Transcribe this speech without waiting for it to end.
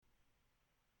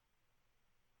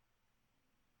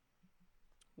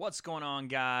What's going on,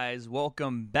 guys?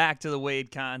 Welcome back to the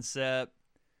W.A.D.E concept.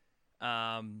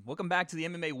 Welcome back to the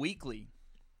MMA Weekly.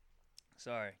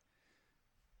 Sorry.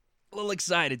 A little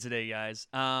excited today, guys.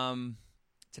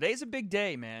 Today's a big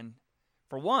day, man.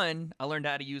 For one, I learned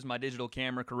how to use my digital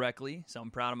camera correctly, so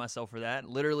I'm proud of myself for that.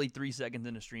 Literally 3 seconds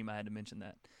in the stream, I had to mention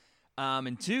that.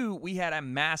 And two, we had a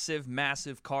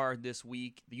massive card this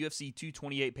week. The UFC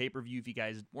 228 pay-per-view, if you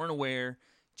guys weren't aware,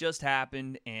 just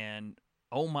happened, and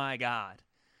oh my God.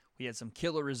 We had some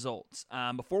killer results.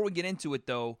 Before we get into it,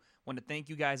 though, I want to thank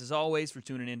you guys, as always, for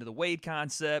tuning into the W.A.D.E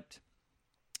concept.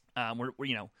 We're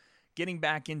getting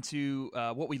back into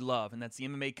what we love, and that's the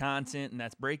MMA content, and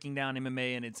that's breaking down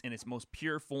MMA in its most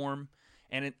pure form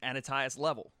and at its highest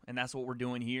level, and that's what we're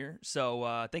doing here.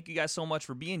 So thank you guys so much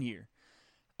for being here.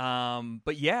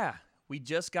 But yeah, we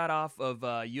just got off of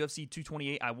UFC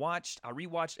 228. I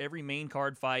rewatched every main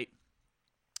card fight.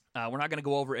 We're not going to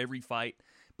go over every fight,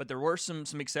 but there were some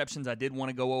exceptions I did want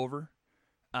to go over.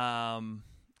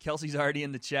 Kelsey's already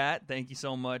in the chat. Thank you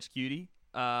so much, cutie.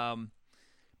 But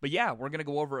yeah, we're going to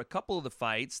go over a couple of the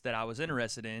fights that I was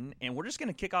interested in, and we're just going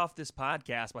to kick off this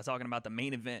podcast by talking about the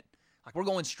main event. Like, we're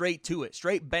going straight to it,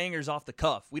 straight bangers off the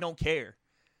cuff. We don't care.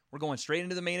 We're going straight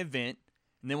into the main event,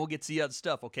 and then we'll get to the other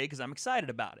stuff, okay, because I'm excited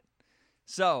about it.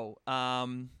 So,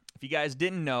 if you guys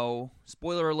didn't know,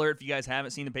 spoiler alert, if you guys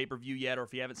haven't seen the pay-per-view yet, or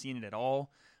if you haven't seen it at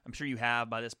all, I'm sure you have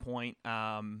by this point.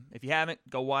 If you haven't,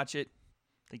 go watch it.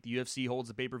 I think the UFC holds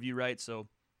the pay-per-view rights, so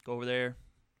go over there,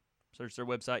 search their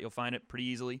website. You'll find it pretty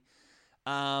easily.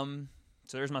 So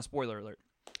there's my spoiler alert.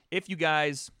 If you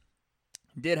guys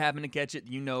did happen to catch it,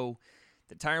 you know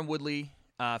that Tyron Woodley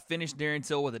finished Darren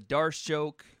Till with a Darce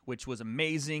choke, which was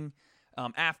amazing.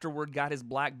 Afterward, got his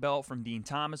black belt from Dean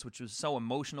Thomas, which was so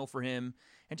emotional for him,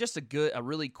 and just a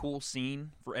really cool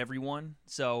scene for everyone.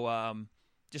 So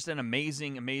just an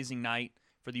amazing coming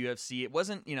for the UFC. It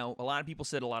wasn't, a lot of people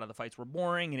said a lot of the fights were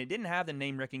boring, and it didn't have the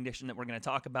name recognition that we're going to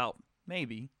talk about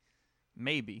maybe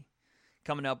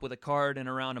coming up with a card in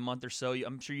around a month or so.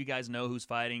 I'm sure you guys know who's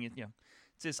fighting.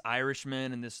 It's this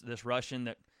Irishman and this Russian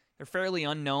that they're fairly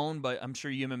unknown, but I'm sure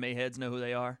you MMA heads know who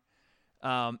they are.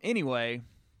 Anyway,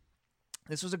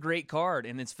 this was a great card,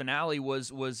 and its finale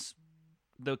was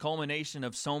the culmination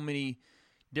of so many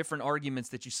different arguments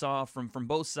that you saw from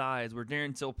both sides, where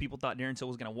people thought Darren Till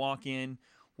was going to walk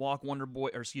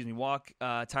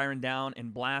Tyron down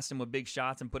and blast him with big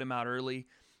shots and put him out early.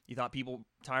 You thought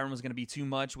Tyron was going to be too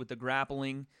much with the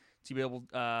grappling to be able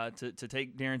to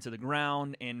take Darren to the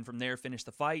ground and from there finish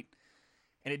the fight,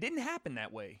 and it didn't happen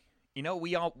that way.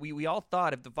 We all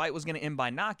thought if the fight was going to end by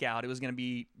knockout, it was going to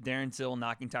be Darren Till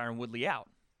knocking Tyron Woodley out,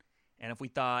 and if we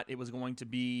thought it was going to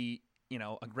be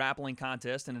a grappling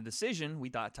contest and a decision, we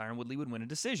thought Tyron Woodley would win a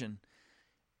decision.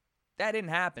 That didn't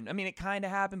happen. I mean, it kind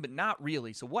of happened, but not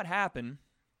really. So what happened,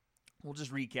 we'll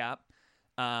just recap.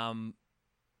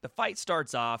 The fight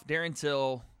starts off, Darren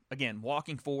Till, again,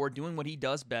 walking forward, doing what he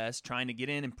does best, trying to get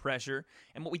in and pressure,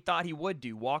 and what we thought he would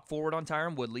do, walk forward on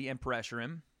Tyron Woodley and pressure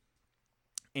him,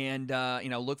 and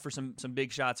look for some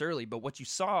big shots early. But what you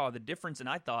saw, the difference, and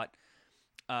I thought,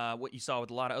 what you saw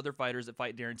with a lot of other fighters that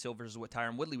fight Darren Till versus what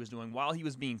Tyron Woodley was doing, while he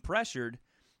was being pressured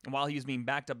and while he was being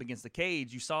backed up against the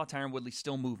cage, you saw Tyron Woodley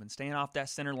still moving, staying off that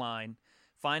center line,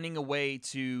 finding a way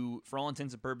to, for all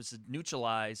intents and purposes,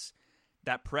 neutralize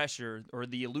that pressure or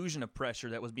the illusion of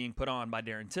pressure that was being put on by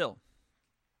Darren Till.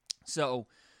 So,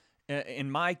 in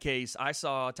my case, I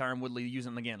saw Tyron Woodley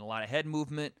using, again, a lot of head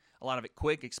movement, a lot of it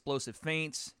quick, explosive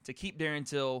feints to keep Darren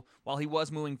Till, while he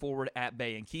was moving forward, at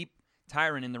bay and keep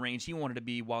Tyron in the range he wanted to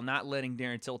be, while not letting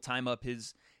Darren Till time up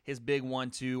his big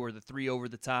 1-2 or the 3 over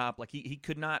the top. Like, he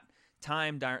could not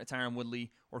time Tyron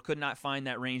Woodley or could not find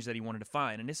that range that he wanted to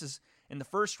find. And this is, in the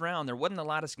first round, there wasn't a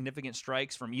lot of significant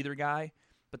strikes from either guy,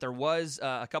 but there was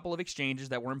a couple of exchanges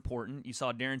that were important. You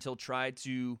saw Darren Till try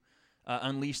to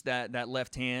unleash that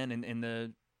left hand and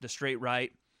the straight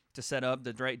right to set up,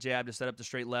 the right jab to set up the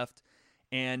straight left,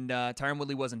 and Tyron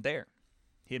Woodley wasn't there.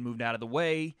 He had moved out of the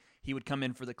way. He would come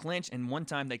in for the clinch, and one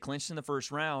time they clinched in the first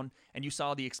round, and you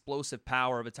saw the explosive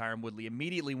power of a Tyron Woodley.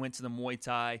 Immediately went to the Muay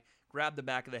Thai, grabbed the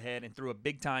back of the head, and threw a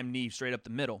big-time knee straight up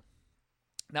the middle.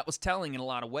 That was telling in a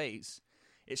lot of ways.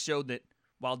 It showed that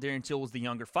while Darren Till was the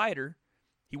younger fighter,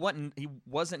 he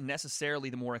wasn't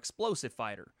necessarily the more explosive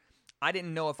fighter. I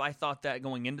didn't know if I thought that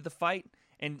going into the fight,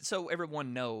 and so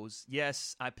everyone knows,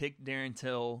 yes, I picked Darren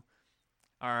Till.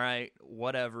 All right,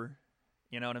 whatever.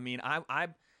 You know what I mean?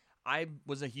 I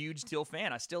was a huge Till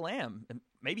fan. I still am.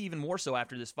 Maybe even more so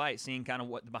after this fight, seeing kind of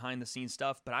what the behind-the-scenes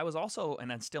stuff. But I was also,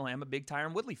 and I still am, a big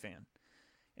Tyron Woodley fan.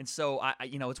 And so,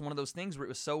 it's one of those things where it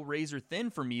was so razor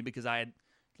thin for me because I had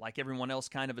like everyone else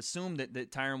kind of assumed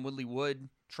that Tyron Woodley would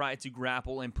try to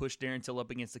grapple and push Darren Till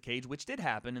up against the cage, which did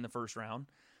happen in the first round,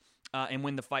 and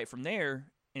win the fight from there.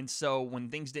 And so when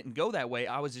things didn't go that way,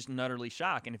 I was just utterly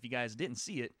shocked. And if you guys didn't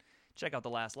see it, check out the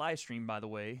last live stream, by the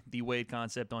way, the W.A.D.E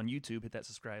concept on YouTube. Hit that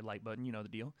subscribe, like button. You know the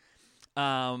deal.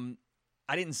 I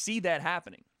didn't see that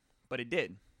happening, but it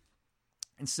did.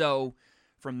 And so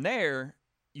from there,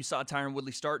 you saw Tyron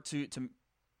Woodley start to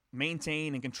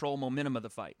maintain and control momentum of the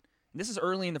fight. And this is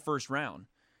early in the first round.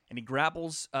 And he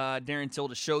grapples Darren Till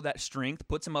to show that strength,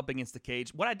 puts him up against the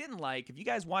cage. What I didn't like, if you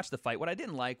guys watched the fight, what I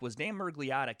didn't like was Dan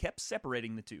Miragliotta kept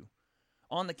separating the two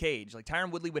on the cage. Like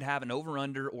Tyron Woodley would have an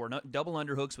over-under or double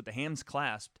underhooks with the hands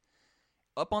clasped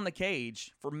up on the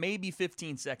cage for maybe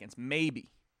 15 seconds,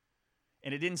 maybe.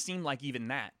 And it didn't seem like even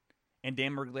that. And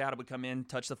Dan Miragliotta would come in,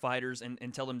 touch the fighters,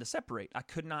 and tell them to separate. I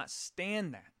could not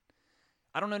stand that.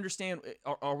 I don't understand.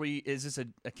 Is this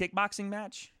a kickboxing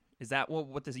match? Is that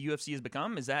what the UFC has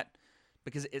become? Is that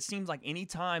because it seems like any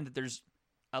time that there's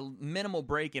a minimal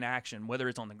break in action, whether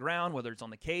it's on the ground, whether it's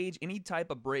on the cage, any type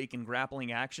of break in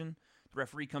grappling action, the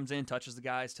referee comes in, touches the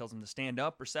guys, tells them to stand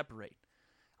up or separate.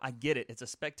 I get it. It's a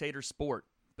spectator sport,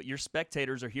 but your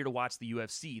spectators are here to watch the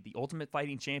UFC, the Ultimate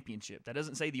Fighting Championship. That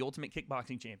doesn't say the Ultimate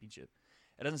Kickboxing Championship.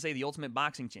 It doesn't say the Ultimate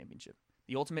Boxing Championship.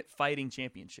 The Ultimate Fighting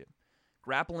Championship.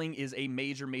 Grappling is a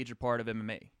major, major part of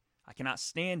MMA. I cannot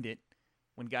stand it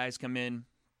when guys come in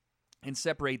and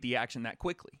separate the action that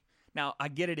quickly. Now, I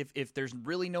get it if there's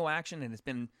really no action and it's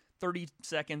been 30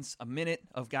 seconds, a minute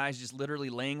of guys just literally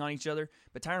laying on each other,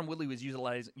 but Tyron Woodley was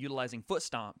utilizing foot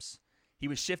stomps. He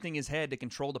was shifting his head to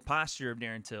control the posture of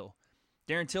Darren Till.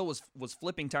 Darren Till was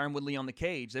flipping Tyron Woodley on the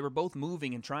cage. They were both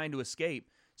moving and trying to escape,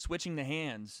 switching the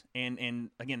hands, and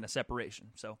again, the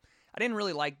separation. So I didn't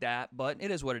really like that, but it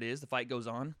is what it is. The fight goes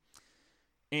on.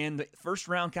 And the first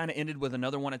round kind of ended with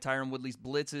another one of Tyron Woodley's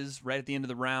blitzes right at the end of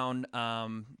the round.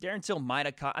 Darren Till might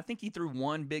have caught, I think he threw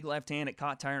one big left hand. It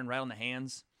caught Tyron right on the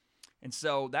hands. And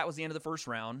so that was the end of the first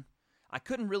round. I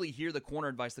couldn't really hear the corner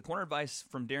advice. The corner advice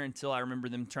from Darren Till, I remember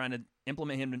them trying to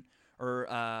implement him or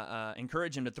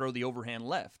encourage him to throw the overhand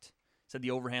left. Said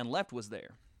the overhand left was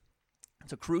there.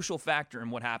 It's a crucial factor in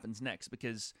what happens next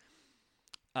because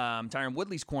Tyron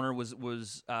Woodley's corner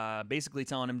was basically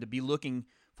telling him to be looking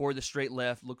for the straight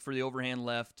left, look for the overhand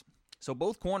left. So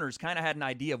both corners kind of had an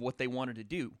idea of what they wanted to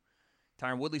do.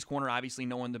 Tyron Woodley's corner obviously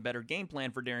knowing the better game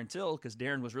plan for Darren Till because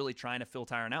Darren was really trying to fill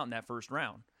Tyron out in that first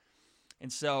round.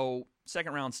 And so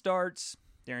second round starts.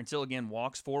 Darren Till again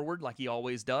walks forward like he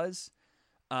always does.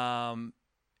 And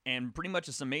pretty much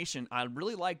a summation. I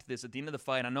really liked this at the end of the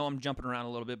fight. I know I'm jumping around a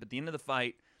little bit, but at the end of the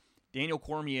fight, Daniel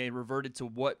Cormier reverted to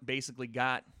what basically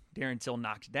got Darren Till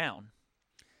knocked down.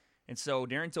 And so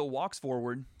Darren Till walks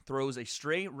forward, throws a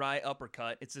straight right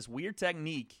uppercut. It's this weird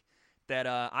technique that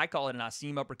I call it an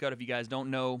Asim uppercut. If you guys don't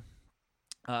know,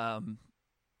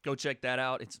 go check that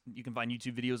out. You can find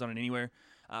YouTube videos on it anywhere.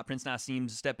 Prince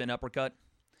Nasim's step-in uppercut.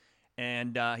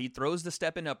 And he throws the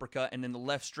step-in uppercut, and then the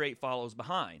left straight follows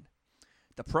behind.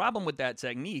 The problem with that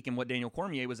technique and what Daniel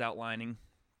Cormier was outlining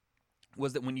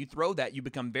was that when you throw that, you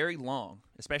become very long.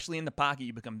 Especially in the pocket,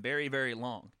 you become very, very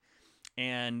long.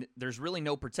 And there's really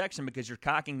no protection because you're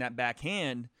cocking that back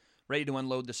hand ready to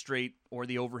unload the straight or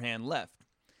the overhand left.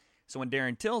 So in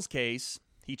Darren Till's case,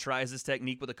 he tries this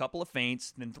technique with a couple of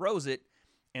feints, then throws it,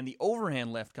 and the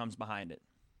overhand left comes behind it.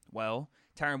 Well,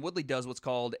 Tyron Woodley does what's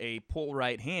called a pull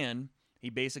right hand. He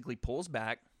basically pulls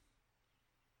back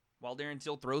while Darren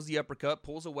Till throws the uppercut,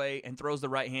 pulls away, and throws the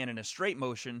right hand in a straight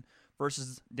motion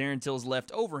versus Darren Till's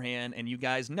left overhand. And you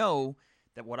guys know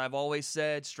that what I've always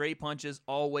said, straight punches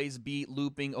always beat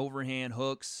looping overhand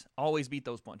hooks, always beat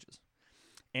those punches.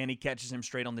 And he catches him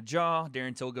straight on the jaw.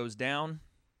 Darren Till goes down.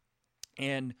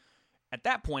 And at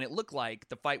that point, it looked like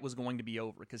the fight was going to be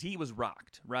over because he was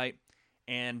rocked, right?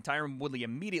 And Tyron Woodley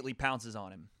immediately pounces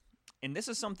on him. And this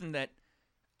is something that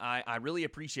I really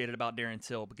appreciated about Darren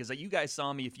Till because you guys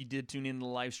saw me, if you did tune in to the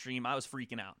live stream, I was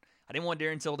freaking out. I didn't want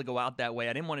Darren Till to go out that way.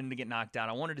 I didn't want him to get knocked out.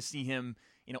 I wanted to see him,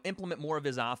 implement more of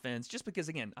his offense just because,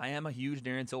 again, I am a huge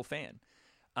Darren Till fan.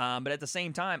 But at the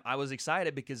same time, I was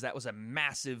excited because that was a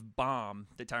massive bomb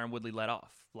that Tyron Woodley let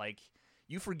off. Like,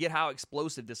 you forget how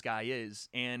explosive this guy is.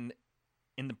 And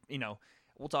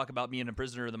we'll talk about being a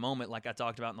prisoner of the moment like I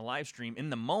talked about in the live stream. In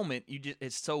the moment,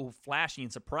 it's so flashy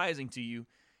and surprising to you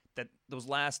that those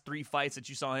last 3 fights that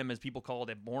you saw him, as people called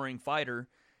a boring fighter,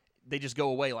 they just go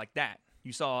away like that.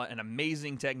 You saw an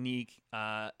amazing technique,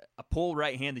 a pull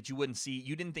right hand that you wouldn't see.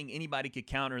 You didn't think anybody could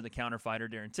counter the counter fighter,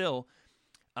 Darren Till,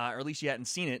 or at least you hadn't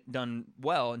seen it done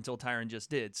well until Tyron just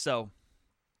did. So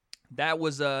that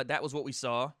was what we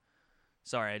saw.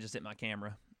 Sorry, I just hit my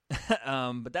camera.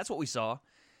 But that's what we saw.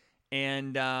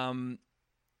 And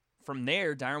from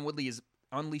there, Tyron Woodley is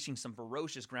unleashing some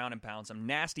ferocious ground and pound, some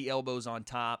nasty elbows on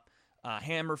top,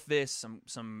 hammer fists,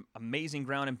 some amazing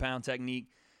ground and pound technique.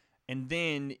 And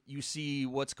then you see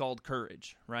what's called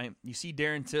courage, right? You see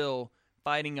Darren Till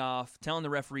fighting off, telling the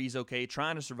referees, okay,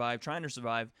 trying to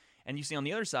survive. And you see on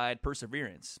the other side,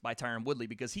 perseverance by Tyron Woodley,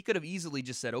 because he could have easily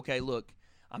just said, okay, look,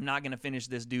 I'm not going to finish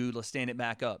this dude. Let's stand it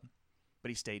back up. But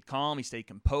he stayed calm. He stayed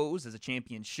composed, as a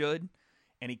champion should.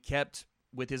 And he kept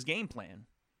with his game plan.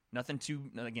 Nothing too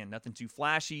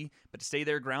flashy, but to stay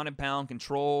there, ground and pound,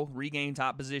 control, regain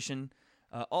top position,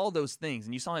 all those things.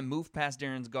 And you saw him move past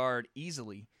Darren's guard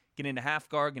easily, get into half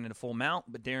guard, get into full mount,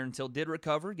 but Darren Till did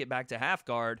recover, get back to half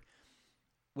guard,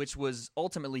 which was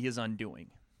ultimately his undoing.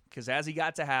 Because as he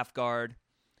got to half guard,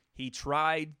 he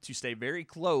tried to stay very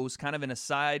close, kind of in a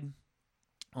side,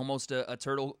 almost a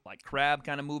turtle, like crab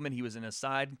kind of movement. He was in a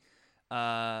side.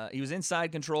 He was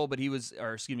inside control, but he was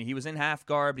in half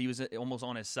guard, but he was almost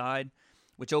on his side,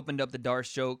 which opened up the Darce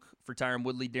choke for Tyron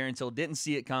Woodley. Darren Till didn't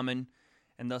see it coming,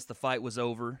 and thus the fight was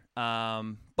over.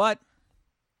 But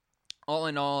all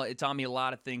in all, it taught me a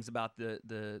lot of things about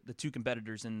the two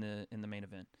competitors in the main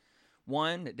event.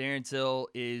 One, that Darren Till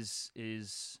is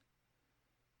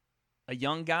a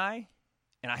young guy,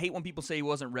 and I hate when people say he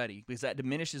wasn't ready, because that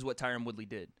diminishes what Tyron Woodley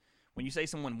did. When you say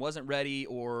someone wasn't ready,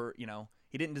 or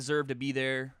he didn't deserve to be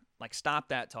there, like, stop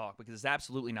that talk, because it's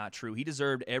absolutely not true. He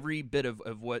deserved every bit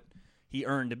of what he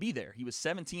earned to be there. He was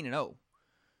 17-0.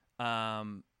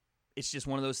 It's just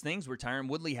one of those things where Tyron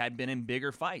Woodley had been in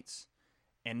bigger fights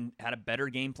and had a better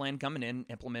game plan coming in,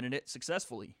 implemented it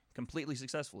successfully, completely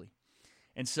successfully.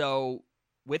 And so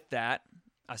with that,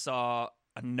 I saw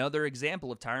another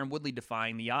example of Tyron Woodley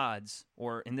defying the odds,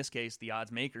 or in this case, the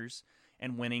odds makers,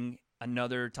 and winning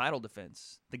another title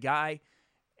defense. The guy...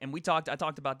 And I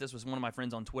talked about this with one of my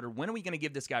friends on Twitter. When are we going to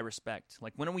give this guy respect?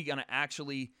 Like, when are we going to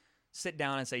actually sit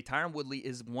down and say Tyron Woodley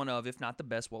is one of, if not the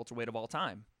best welterweight of all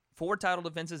time? 4 title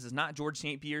defenses is not George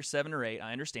St. Pierre 7 or 8.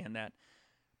 I understand that.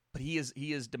 But he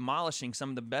is demolishing some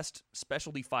of the best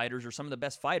specialty fighters, or some of the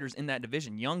best fighters in that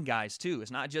division. Young guys, too.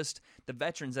 It's not just the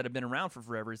veterans that have been around for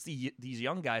forever. It's these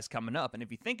young guys coming up. And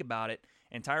if you think about it,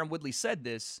 and Tyron Woodley said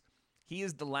this, he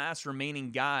is the last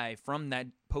remaining guy from that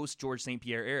post-George St.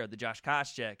 Pierre era, the Josh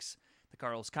Koscheck's, the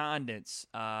Carlos Condits,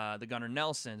 the Gunnar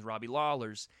Nelsons, Robbie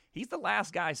Lawlers. He's the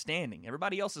last guy standing.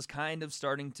 Everybody else is kind of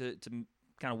starting to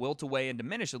kind of wilt away and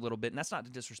diminish a little bit, and that's not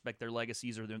to disrespect their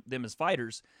legacies or them as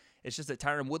fighters. It's just that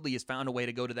Tyron Woodley has found a way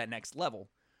to go to that next level,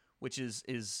 which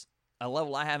is a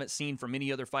level I haven't seen from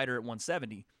any other fighter at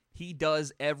 170. He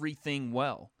does everything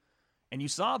well, and you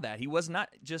saw that. He was not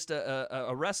just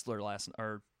a wrestler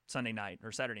Sunday night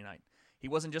or Saturday night. He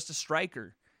wasn't just a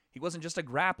striker. He wasn't just a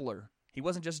grappler. He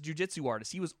wasn't just a jiu-jitsu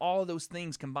artist. He was all those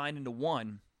things combined into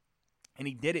one, and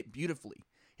he did it beautifully.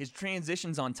 His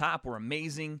transitions on top were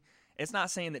amazing. It's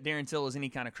not saying that Darren Till is any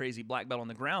kind of crazy black belt on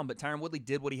the ground, but Tyron Woodley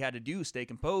did what he had to do, stay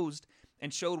composed,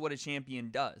 and showed what a champion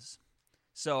does.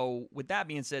 So with that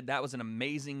being said, that was an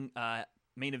amazing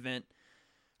main event.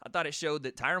 I thought it showed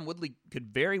that Tyron Woodley could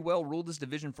very well rule this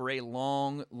division for a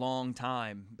long, long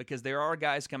time, because there are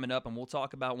guys coming up, and we'll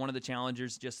talk about one of the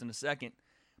challengers just in a second.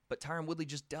 But Tyron Woodley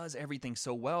just does everything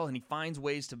so well, and he finds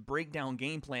ways to break down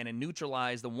game plan and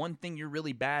neutralize the one thing you're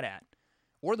really bad at,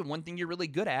 or the one thing you're really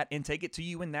good at, and take it to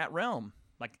you in that realm.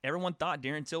 Like, everyone thought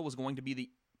Darren Till was going to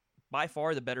be by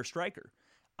far the better striker.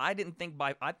 I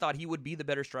thought he would be the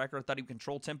better striker. I thought he would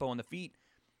control tempo on the feet.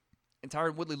 And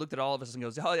Tyron Woodley looked at all of us and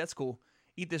goes, "Oh, that's cool.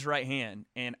 Eat this right hand,"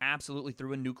 and absolutely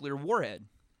threw a nuclear warhead.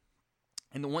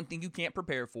 And the one thing you can't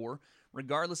prepare for,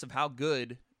 regardless of how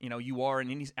good you are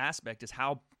in any aspect, is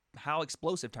how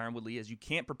explosive Tyron Woodley is. You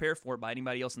can't prepare for it by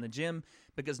anybody else in the gym,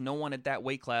 because no one at that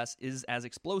weight class is as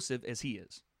explosive as he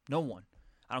is. No one.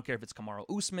 I don't care if it's Kamaru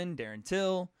Usman, Darren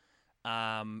Till,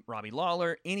 Robbie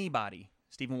Lawler, anybody.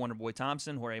 Stephen Wonderboy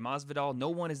Thompson, Jorge Masvidal. No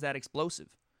one is that explosive.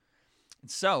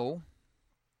 And so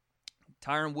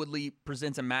Tyron Woodley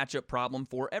presents a matchup problem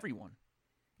for everyone,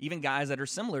 even guys that are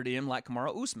similar to him, like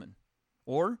Kamaru Usman,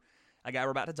 or a guy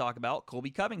we're about to talk about, Colby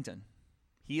Covington.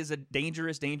 He is a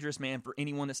dangerous, dangerous man for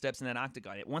anyone that steps in that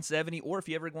octagon at 170, or if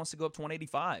he ever wants to go up to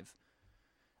 185.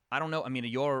 I don't know. I mean, a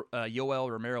Yoel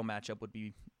Romero matchup would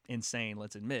be insane,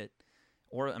 let's admit.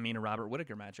 Or, a Robert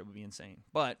Whittaker matchup would be insane.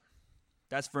 But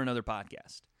that's for another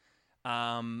podcast.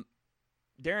 Darren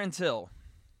Till.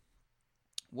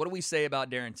 What do we say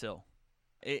about Darren Till?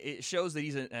 It shows that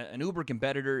he's an uber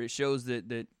competitor. It shows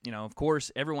that of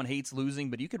course, everyone hates losing,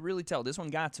 but you could really tell this one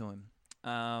got to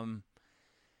him.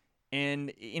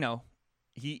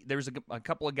 There was a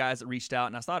couple of guys that reached out,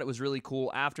 and I thought it was really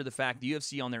cool. After the fact, the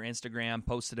UFC on their Instagram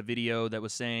posted a video that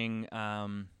was saying,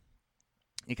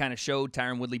 it kind of showed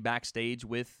Tyron Woodley backstage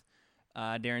with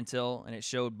Darren Till, and it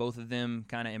showed both of them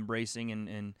kind of embracing,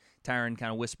 and Tyron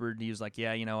kind of whispered, he was like,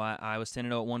 yeah, I was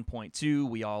 10-0 at one point too.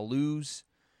 We all lose,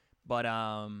 but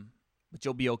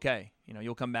you'll be okay.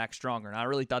 You'll come back stronger. And I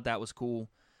really thought that was cool.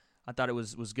 I thought it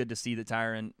was good to see that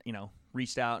Tyron,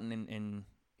 reached out, and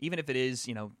even if it is,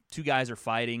 two guys are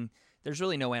fighting, there's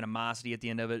really no animosity at the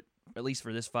end of it, at least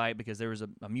for this fight, because there was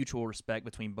a mutual respect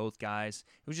between both guys.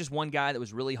 It was just one guy that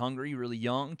was really hungry, really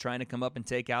young, trying to come up and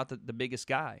take out the biggest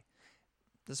guy.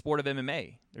 The sport of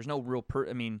MMA. There's no real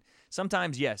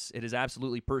sometimes, yes, it is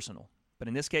absolutely personal. But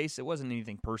in this case, it wasn't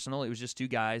anything personal. It was just two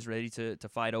guys ready to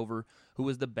fight over who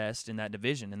was the best in that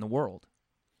division in the world.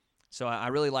 So I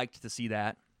really liked to see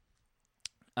that.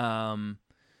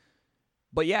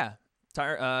 But yeah,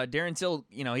 Darren Till,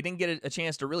 he didn't get a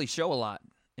chance to really show a lot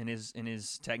in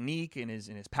his technique, in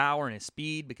his power, and his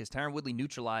speed, because Tyron Woodley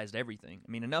neutralized everything.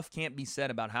 Enough can't be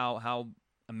said about how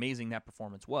amazing that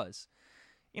performance was.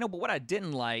 But what I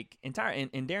didn't like, and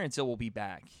Darren Till will be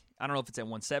back. I don't know if it's at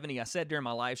 170. I said during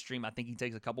my live stream, I think he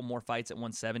takes a couple more fights at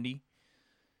 170.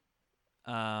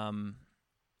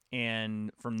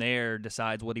 And from there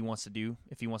decides what he wants to do,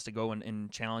 if he wants to go and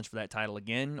challenge for that title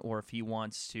again, or if he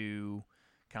wants to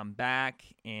come back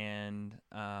and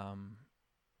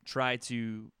try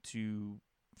to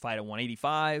fight at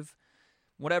 185.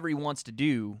 Whatever he wants to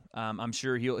do, I'm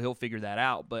sure he'll figure that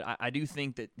out. But I do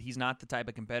think that he's not the type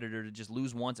of competitor to just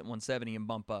lose once at 170 and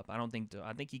bump up. I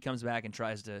think he comes back and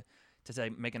tries to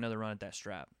make another run at that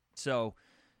strap. So,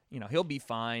 he'll be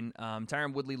fine.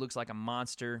 Tyron Woodley looks like a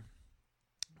monster.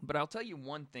 But I'll tell you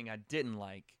one thing I didn't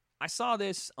like. I saw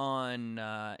this on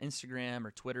Instagram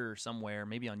or Twitter or somewhere,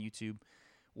 maybe on YouTube,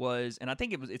 and I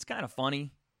think it's kind of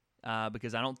funny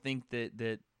because I don't think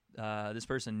that this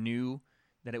person knew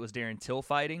that it was Darren Till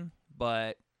fighting.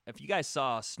 But if you guys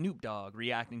saw Snoop Dogg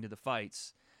reacting to the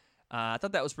fights, I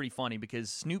thought that was pretty funny,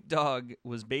 because Snoop Dogg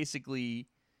was basically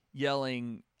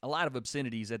yelling a lot of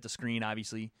obscenities at the screen,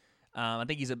 obviously. I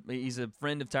think he's a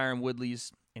friend of Tyron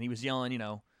Woodley's, and he was yelling,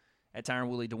 at Tyron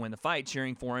Woodley to win the fight,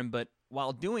 cheering for him. But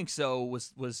while doing so,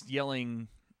 was yelling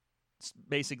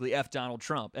basically F Donald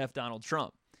Trump, F Donald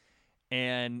Trump.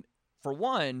 And for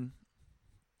one,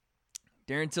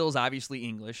 Darren Till's obviously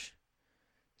English.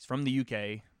 He's from the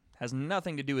UK, has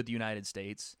nothing to do with the United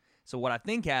States. So what I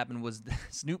think happened was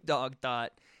Snoop Dogg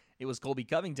thought it was Colby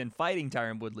Covington fighting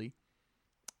Tyron Woodley.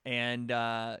 And,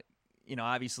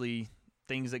 obviously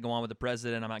things that go on with the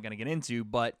president I'm not going to get into,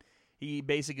 but he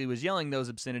basically was yelling those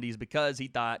obscenities because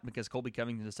Colby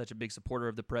Covington is such a big supporter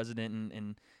of the president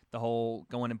and the whole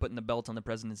going and putting the belt on the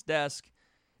president's desk.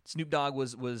 Snoop Dogg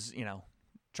was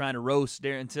trying to roast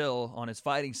Darren Till on his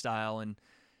fighting style, and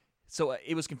so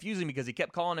it was confusing because he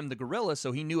kept calling him the gorilla,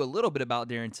 so he knew a little bit about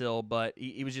Darren Till, but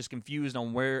he was just confused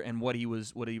on where and what he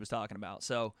was talking about.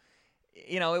 So,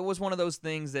 it was one of those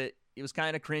things that it was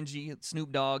kind of cringy.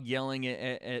 Snoop Dogg yelling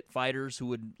at fighters who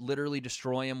would literally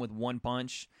destroy him with one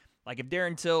punch. Like if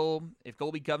Darren Till, if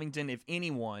Colby Covington, if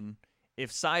anyone,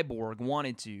 if Cyborg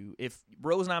wanted to, if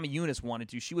Rose Namajunas wanted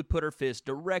to, she would put her fist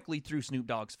directly through Snoop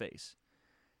Dogg's face.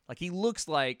 Like he looks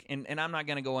like, and I'm not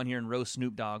going to go on here and roast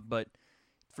Snoop Dogg, but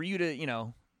for you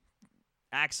to,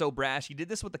 act so brash, he did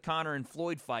this with the Conor and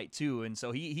Floyd fight too, and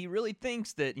so he really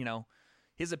thinks that,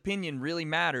 his opinion really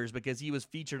matters because he was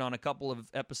featured on a couple of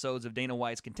episodes of Dana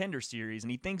White's Contender Series, and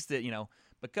he thinks that,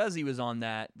 because he was on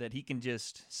that he can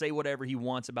just say whatever he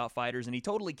wants about fighters, and he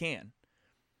totally can.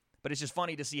 But it's just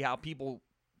funny to see how people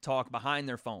talk behind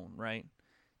their phone, right?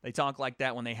 They talk like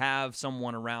that when they have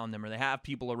someone around them or they have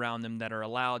people around them that are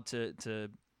allowed to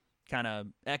kind of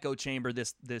echo chamber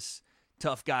this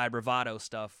tough guy bravado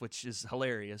stuff, which is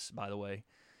hilarious, by the way.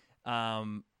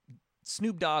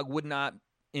 Snoop Dogg would not,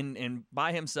 in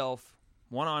by himself,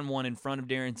 one-on-one in front of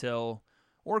Darren Till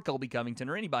or Colby Covington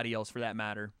or anybody else for that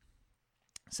matter,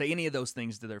 say any of those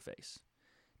things to their face.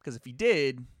 Because if he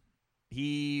did,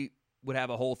 he would have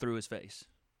a hole through his face.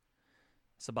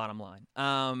 That's the bottom line.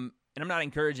 And I'm not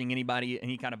encouraging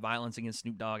any kind of violence against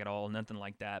Snoop Dogg at all, nothing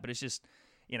like that. But it's just,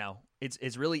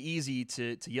 it's really easy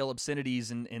to yell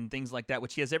obscenities and things like that,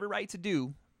 which he has every right to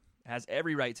do,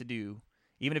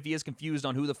 even if he is confused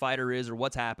on who the fighter is or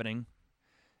what's happening.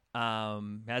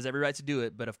 Has every right to do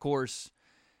it. But of course,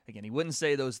 again, he wouldn't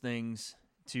say those things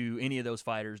to any of those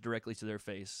fighters directly to their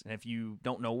face. And if you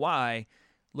don't know why,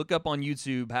 look up on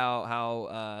YouTube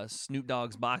how Snoop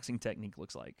Dogg's boxing technique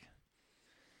looks like.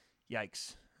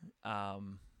 Yikes. Yeah.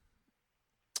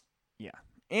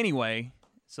 Anyway,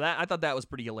 so I thought that was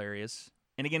pretty hilarious.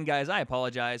 And again, guys, I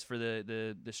apologize for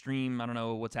the stream. I don't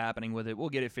know what's happening with it. We'll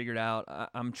get it figured out.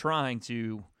 I'm trying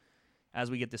to as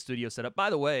we get the studio set up. By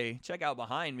the way, check out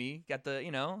behind me. Got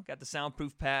the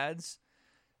soundproof pads.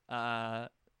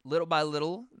 Little by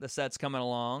little, the set's coming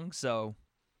along, so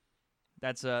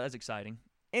that's exciting.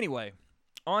 Anyway,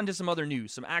 on to some other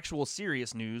news, some actual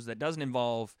serious news that doesn't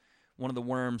involve one of the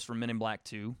worms from Men in Black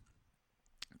 2.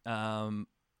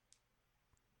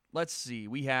 Let's see.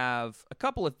 We have a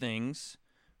couple of things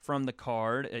from the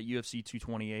card at UFC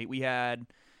 228. We had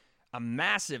a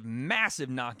massive, massive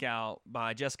knockout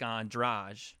by Jessica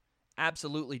Andrade.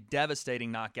 Absolutely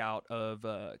devastating knockout of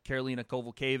Karolina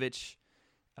Kowalkiewicz.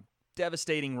 A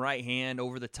devastating right hand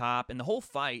over the top. And the whole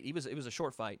fight, it was a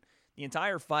short fight. The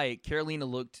entire fight, Karolina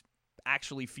looked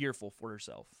actually fearful for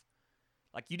herself.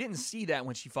 Like, you didn't see that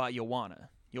when she fought Joanna.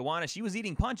 Joanna, she was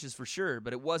eating punches for sure,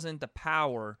 but it wasn't the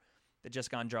power that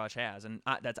Jessica Andrade has. And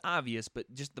that's obvious, but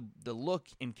just the look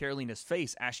in Karolina's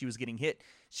face as she was getting hit,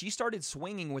 she started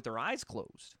swinging with her eyes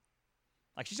closed.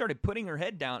 Like, she started putting her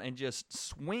head down and just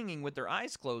swinging with her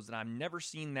eyes closed, and I've never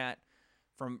seen that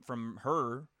from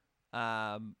her.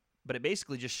 But it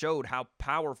basically just showed how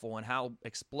powerful and how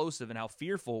explosive and how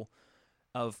fearful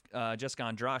of Jessica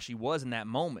Andrade she was in that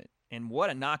moment. And what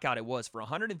a knockout it was for a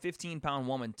 115-pound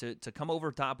woman to come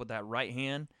over top with that right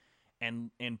hand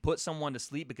and put someone to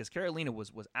sleep, because Karolina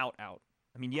was out.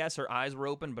 I mean, yes, her eyes were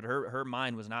open, but her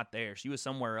mind was not there. She was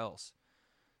somewhere else.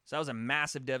 So that was a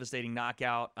massive, devastating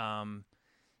knockout.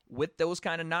 With those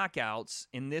kind of knockouts,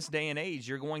 in this day and age,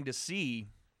 you're going to see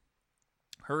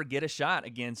her get a shot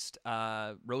against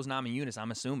Rose Namajunas,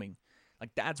 I'm assuming. Like,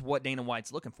 that's what Dana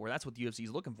White's looking for. That's what the UFC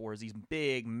is looking for, is these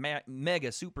big, mega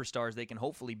superstars they can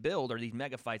hopefully build, or these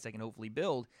mega fights they can hopefully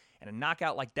build, and a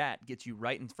knockout like that gets you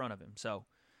right in front of him. So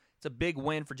it's a big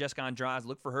win for Jessica Andrade.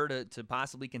 Look for her to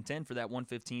possibly contend for that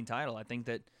 115 title. I think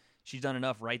that she's done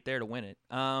enough right there to win it.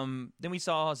 Then we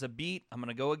saw Zabit. I'm going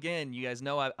to go again. You guys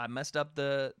know I messed up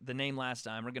the name last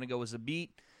time. We're going to go with Zabit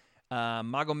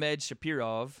Magomed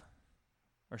Shapirov,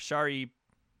 or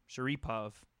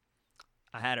Sharipov.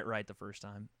 I had it right the first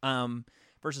time.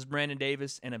 Versus Brandon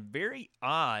Davis, and a very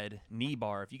odd knee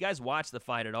bar. If you guys watched the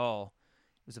fight at all,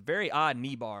 it was a very odd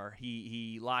knee bar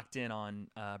he locked in on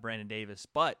Brandon Davis,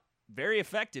 but very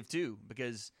effective too,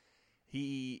 because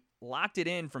he locked it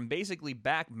in from basically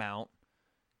back mount,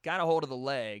 got a hold of the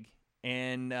leg,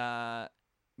 and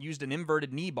used an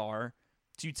inverted knee bar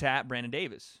to tap Brandon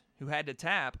Davis, who had to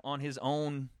tap on his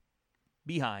own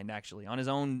behind, actually, on his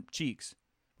own cheeks,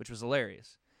 which was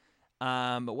hilarious.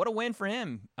 But what a win for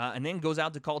him. And then goes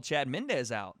out to call Chad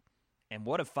Mendez out. And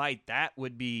what a fight that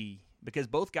would be, because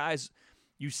both guys,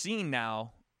 you've seen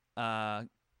now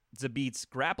Zabit's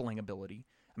grappling ability.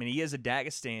 I mean, he is a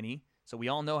Dagestani, so we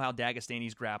all know how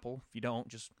Dagestanis grapple. If you don't,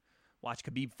 just watch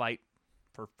Khabib fight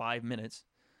for 5 minutes.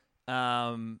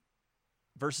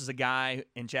 Versus a guy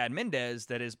in Chad Mendez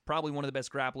that is probably one of the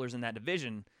best grapplers in that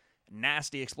division.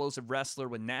 Nasty, explosive wrestler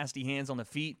with nasty hands on the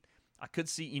feet. I could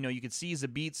see, you could see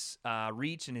Zabit's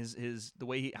reach and his the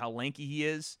way how lanky he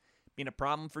is being a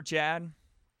problem for Chad.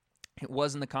 It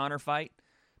was in the Conor fight,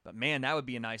 but man, that would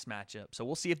be a nice matchup. So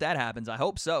we'll see if that happens. I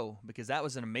hope so, because that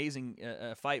was an amazing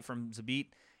fight from Zabit,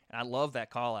 and I love that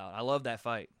call out. I love that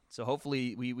fight. So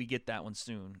hopefully we get that one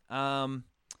soon.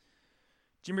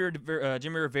 Jimmy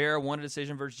Rivera won a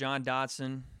decision versus John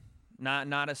Dodson.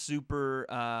 Not a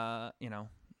super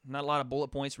not a lot of bullet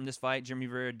points from this fight. Jimmy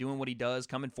Rivera doing what he does,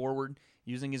 coming forward,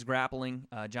 using his grappling.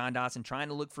 John Dodson trying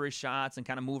to look for his shots and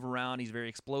kind of move around. He's very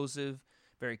explosive,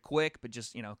 very quick, but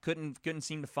just couldn't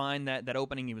seem to find that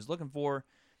opening he was looking for.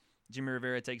 Jimmy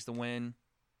Rivera takes the win.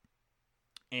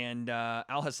 And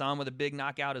Al Hassan with a big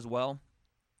knockout as well.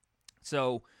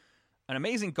 So an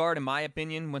amazing card, in my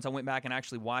opinion, once I went back and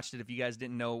actually watched it. If you guys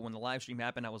didn't know, when the live stream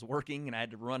happened, I was working, and I had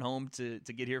to run home to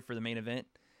get here for the main event.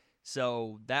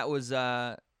 So that was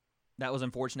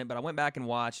unfortunate, but I went back and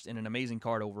watched, and an amazing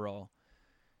card overall.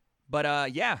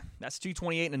 But, yeah, that's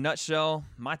 228 in a nutshell.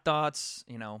 My thoughts,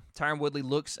 Tyron Woodley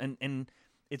looks, and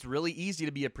it's really easy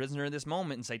to be a prisoner in this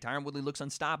moment and say Tyron Woodley looks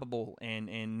unstoppable,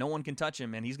 and no one can touch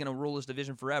him, and he's going to rule this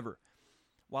division forever.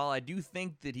 While I do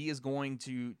think that he is going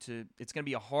to it's going to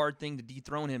be a hard thing to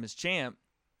dethrone him as champ,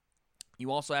 you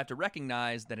also have to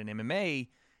recognize that in MMA,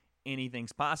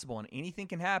 anything's possible, and anything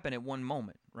can happen at one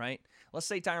moment, right? Let's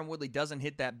say Tyron Woodley doesn't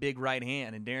hit that big right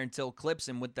hand, and Darren Till clips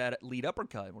him with that lead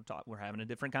uppercut. We're having a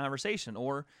different conversation.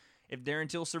 Or if Darren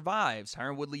Till survives,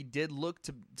 Tyron Woodley did look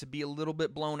to be a little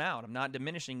bit blown out. I'm not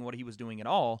diminishing what he was doing at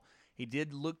all. He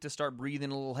did look to start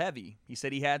breathing a little heavy. He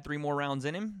said he had 3 more rounds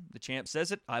in him. The champ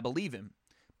says it. I believe him.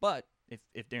 But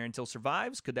if Darren Till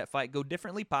survives, could that fight go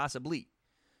differently? Possibly.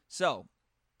 So,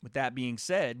 with that being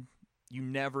said, you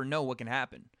never know what can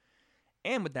happen.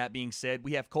 And with that being said,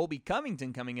 we have Colby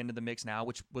Covington coming into the mix now,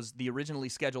 which was the originally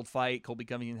scheduled fight. Colby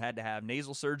Covington had to have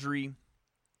nasal surgery,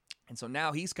 and so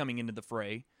now he's coming into the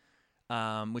fray,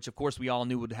 which, of course, we all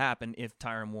knew would happen if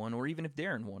Tyron won or even if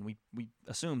Darren won. We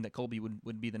assumed that Colby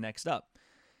would be the next up.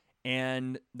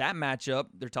 And that matchup,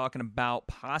 they're talking about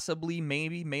possibly,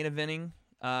 maybe, main eventing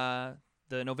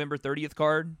the November 30th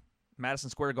card, Madison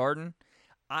Square Garden.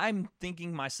 I'm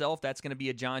thinking myself that's going to be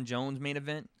a John Jones main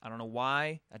event. I don't know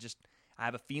why. I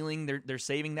have a feeling they're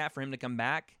saving that for him to come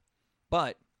back.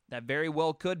 But that very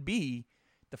well could be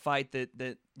the fight that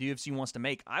the UFC wants to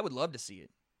make. I would love to see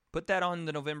it. Put that on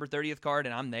the November 30th card,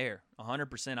 and I'm there.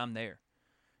 100% I'm there.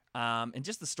 And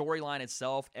just the storyline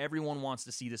itself, everyone wants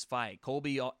to see this fight.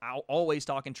 Colby always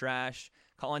talking trash,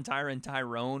 calling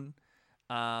Tyrone.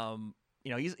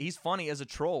 He's funny as a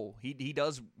troll. He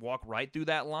does walk right through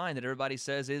that line that everybody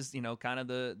says is, kind of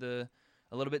the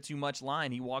a little bit too much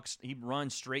line. He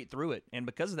runs straight through it. And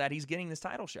because of that, he's getting this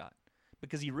title shot.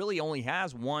 Because he really only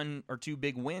has one or two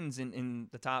big wins in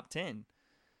the top 10.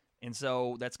 And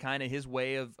so that's kind of his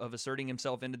way of asserting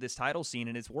himself into this title scene,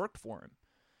 and it's worked for him.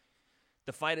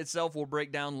 The fight itself we'll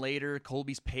break down later.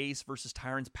 Colby's pace versus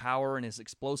Tyron's power and his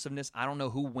explosiveness. I don't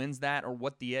know who wins that or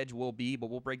what the edge will be,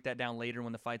 but we'll break that down later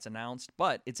when the fight's announced.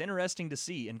 But it's interesting to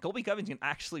see. And Colby Covington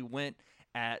actually went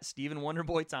at Stephen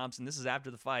Wonderboy Thompson. This is after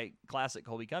the fight. Classic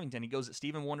Colby Covington. He goes at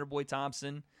Stephen Wonderboy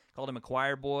Thompson, called him a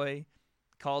choir boy,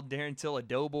 called Darren Till a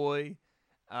doughboy,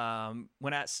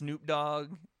 went at Snoop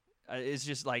Dogg. It's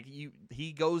just like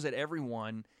he goes at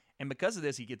everyone. And because of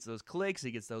this, he gets those clicks,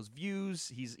 he gets those views.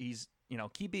 He's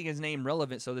keeping his name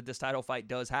relevant so that this title fight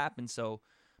does happen. So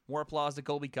more applause to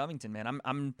Colby Covington, man.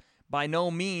 I'm by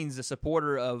no means a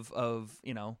supporter of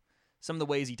some of the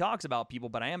ways he talks about people,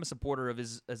 but I am a supporter of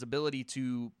his ability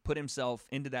to put himself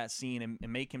into that scene and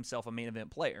make himself a main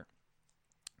event player.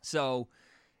 So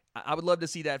I would love to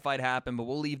see that fight happen, but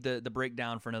we'll leave the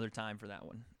breakdown for another time for that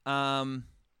one.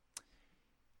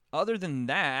 Other than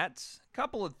that, a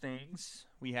couple of things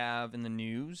we have in the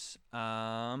news.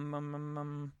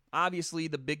 Obviously,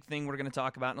 the big thing we're going to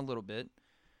talk about in a little bit.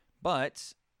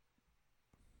 But,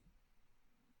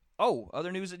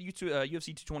 other news at UFC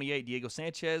 228, Diego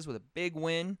Sanchez with a big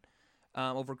win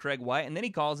over Craig White. And then he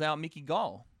calls out Mickey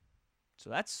Gall. So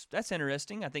that's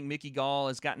interesting. I think Mickey Gall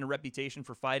has gotten a reputation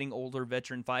for fighting older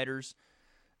veteran fighters,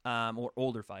 or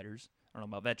older fighters. I don't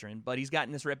know about veteran, but he's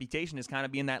gotten this reputation as kind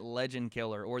of being that legend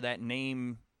killer or that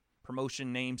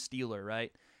promotion name stealer,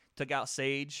 right? Took out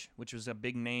Sage, which was a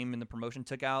big name in the promotion.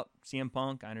 Took out CM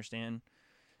Punk, I understand.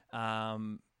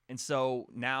 And so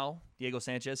now Diego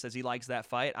Sanchez says he likes that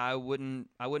fight. I wouldn't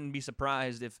be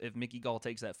surprised if Mickey Gall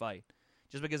takes that fight,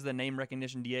 just because of the name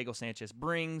recognition Diego Sanchez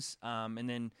brings. And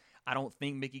then I don't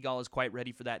think Mickey Gall is quite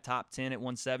ready for that top 10 at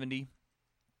 170.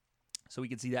 So we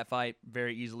could see that fight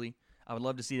very easily. I would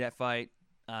love to see that fight.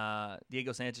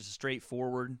 Diego Sanchez, a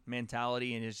straightforward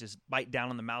mentality, and is just bite down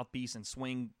on the mouthpiece and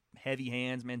swing heavy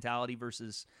hands mentality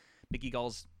versus Mickey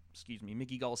Gall's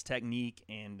technique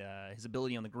and his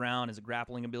ability on the ground, his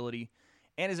grappling ability,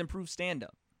 and his improved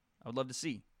stand-up. I would love to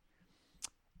see.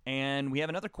 And we have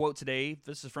another quote today.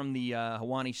 This is from the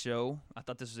Hawani show. I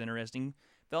thought this was interesting.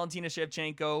 Valentina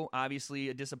Shevchenko, obviously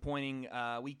a disappointing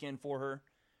weekend for her.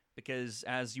 Because,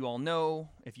 as you all know,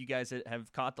 if you guys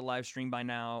have caught the live stream by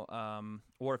now,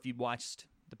 or if you've watched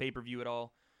the pay-per-view at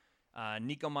all,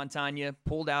 Nico Montagna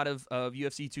pulled out of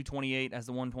UFC 228 as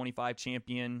the 125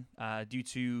 champion due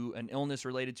to an illness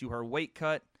related to her weight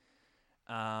cut.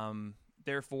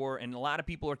 Therefore, and a lot of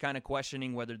people are kind of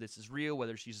questioning whether this is real,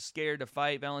 whether she's scared to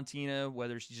fight Valentina,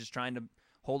 whether she's just trying to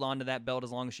hold on to that belt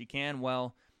as long as she can.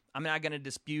 Well, I'm not going to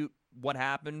dispute what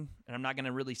happened, and I'm not going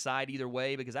to really side either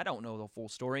way because I don't know the full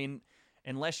story. And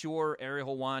unless you're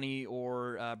Ariel Helwani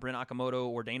or Brent Okamoto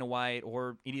or Dana White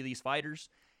or any of these fighters,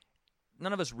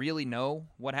 none of us really know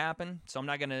what happened. So I'm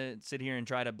not going to sit here and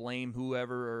try to blame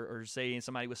whoever or say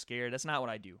somebody was scared. That's not what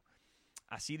I do.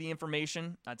 I see the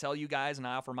information, I tell you guys, and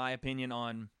I offer my opinion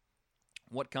on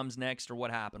what comes next or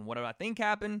what happened. What do I think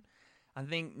happened? I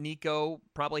think Nico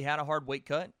probably had a hard weight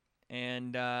cut,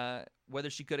 and whether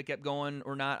she could have kept going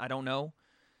or not, I don't know.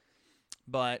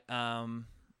 But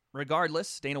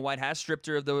regardless, Dana White has stripped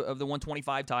her of the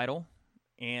 125 title,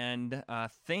 and I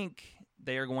think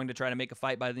they are going to try to make a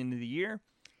fight by the end of the year.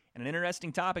 And an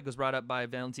interesting topic was brought up by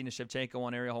Valentina Shevchenko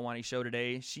on Ariel Helwani's show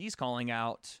today. She's calling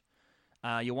out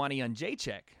Joanna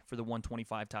Jędrzejczyk for the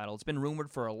 125 title. It's been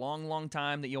rumored for a long, long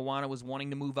time that Joanna was wanting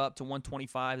to move up to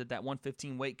 125, that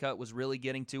 115 weight cut was really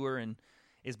getting to her, and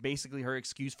is basically her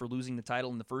excuse for losing the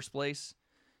title in the first place.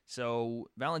 So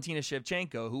Valentina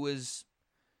Shevchenko, who is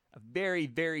a very,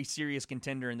 very serious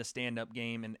contender in the stand-up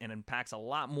game and packs a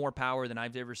lot more power than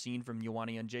I've ever seen from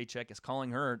Joanna Jędrzejczyk, is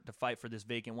calling her to fight for this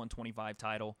vacant 125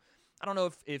 title. I don't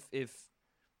know if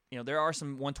there are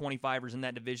some 125ers in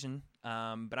that division, but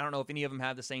I don't know if any of them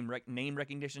have the same name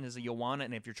recognition as a Joanna,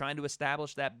 and if you're trying to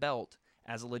establish that belt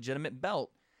as a legitimate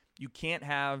belt, you can't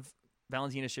have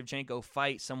Valentina Shevchenko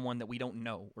fight someone that we don't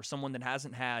know or someone that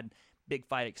hasn't had big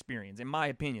fight experience, in my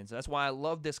opinion. So that's why I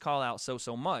love this call-out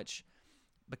so much,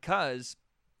 because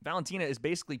Valentina is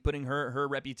basically putting her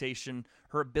reputation,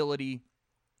 her ability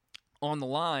on the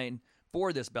line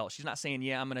for this belt. She's not saying,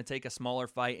 yeah, I'm going to take a smaller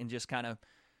fight and just kind of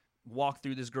walk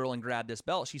through this girl and grab this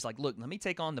belt. She's like, look, let me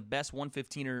take on the best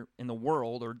 115er in the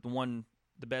world, or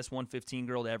the best 115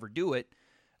 girl to ever do it,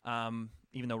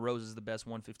 even though Rose is the best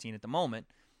 115 at the moment.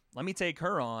 Let me take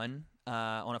her on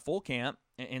a full camp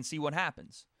and see what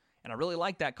happens. And I really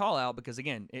like that call out because,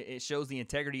 again, it shows the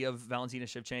integrity of Valentina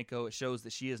Shevchenko. It shows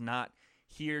that she is not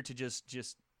here to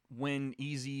just win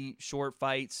easy, short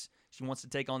fights. She wants to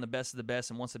take on the best of the best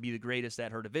and wants to be the greatest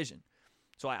at her division.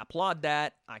 So I applaud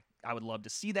that. I would love to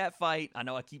see that fight. I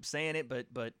know I keep saying it,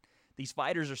 but these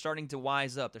fighters are starting to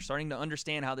wise up. They're starting to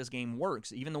understand how this game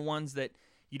works. Even the ones that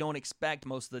you don't expect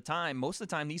most of the time. Most of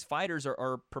the time, these fighters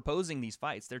are proposing these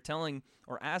fights. They're telling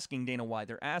or asking Dana White.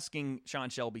 They're asking Sean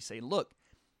Shelby, say, look,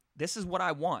 this is what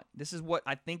I want. This is what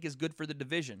I think is good for the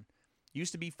division.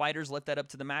 Used to be fighters left that up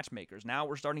to the matchmakers. Now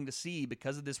we're starting to see,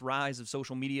 because of this rise of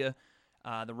social media,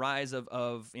 the rise of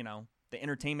the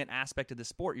entertainment aspect of the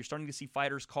sport, you're starting to see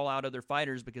fighters call out other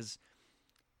fighters because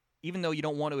even though you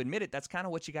don't want to admit it, that's kind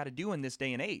of what you got to do in this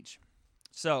day and age.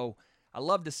 So I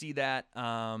love to see that.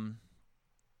 I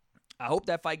hope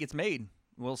that fight gets made.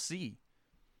 We'll see.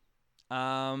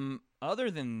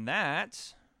 Other than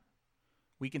that,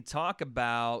 we can talk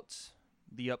about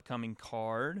the upcoming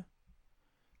card.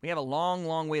 We have a long,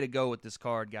 long way to go with this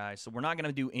card, guys. So we're not going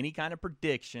to do any kind of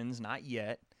predictions, not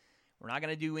yet. We're not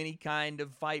going to do any kind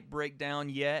of fight breakdown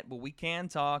yet, but we can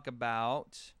talk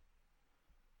about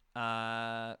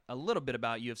a little bit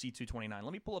about UFC 229.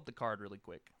 Let me pull up the card really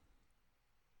quick.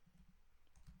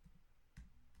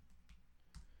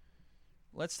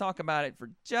 Let's talk about it for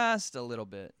just a little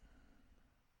bit.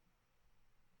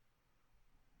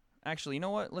 Actually, you know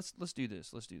what? Let's do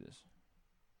this. Let's do this.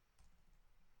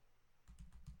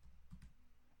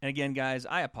 And again, guys,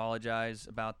 I apologize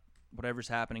about whatever's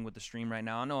happening with the stream right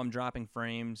now. I know I'm dropping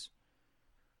frames,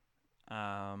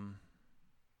 but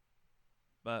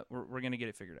we're going to get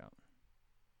it figured out.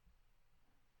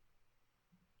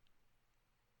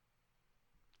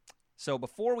 So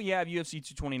before we have UFC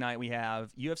 229, we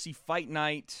have UFC Fight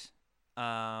Night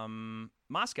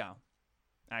Moscow,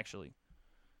 actually.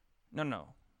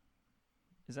 No.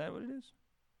 Is that what it is?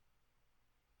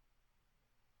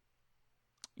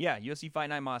 Yeah, UFC Fight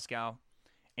Night Moscow.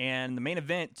 And the main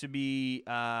event to be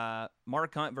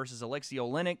Mark Hunt versus Alexei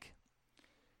Oleinik.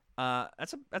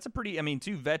 That's a pretty,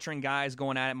 two veteran guys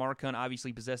going at it. Mark Hunt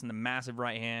obviously possessing the massive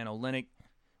right hand. Oleinik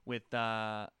with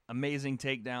amazing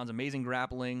takedowns, amazing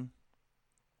grappling.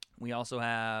 We also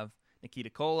have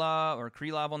Nikita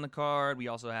Krylov on the card. We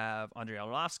also have Andrei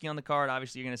Arlovsky on the card.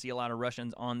 Obviously, you're going to see a lot of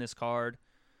Russians on this card.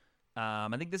 I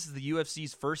think this is the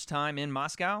UFC's first time in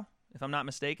Moscow, if I'm not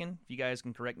mistaken. If you guys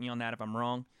can correct me on that if I'm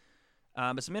wrong.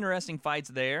 But some interesting fights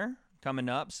there coming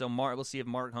up. So we'll see if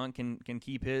Mark Hunt can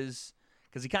keep his,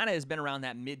 because he kind of has been around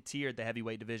that mid-tier at the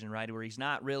heavyweight division, right, where he's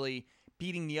not really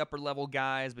beating the upper-level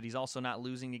guys, but he's also not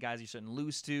losing the guys he shouldn't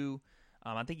lose to.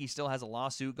 I think he still has a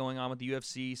lawsuit going on with the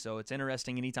UFC, so it's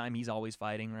interesting anytime he's always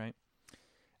fighting, right?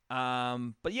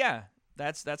 But yeah,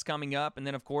 that's coming up. And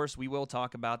then, of course, we will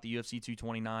talk about the UFC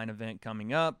 229 event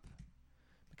coming up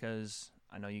because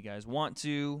I know you guys want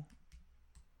to.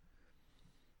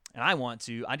 And I want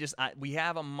to. We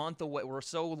have a month away. We're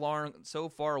so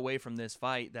far away from this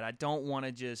fight that I don't want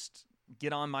to just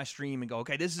get on my stream and go,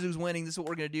 okay, this is who's winning. This is what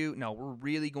we're going to do. No, we're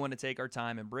really going to take our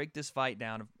time and break this fight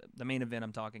down, the main event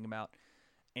I'm talking about.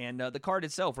 And the card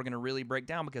itself, we're going to really break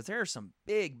down because there are some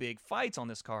big, big fights on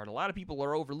this card. A lot of people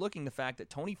are overlooking the fact that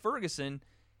Tony Ferguson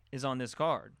is on this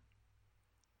card.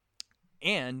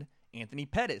 And Anthony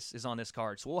Pettis is on this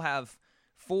card. So we'll have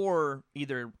 4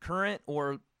 either current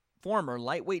or former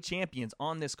lightweight champions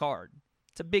on this card.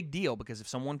 It's a big deal because if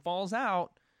someone falls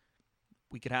out,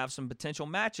 we could have some potential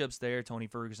matchups there. Tony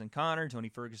Ferguson-Conor, Tony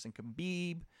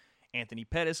Ferguson-Khabib, Anthony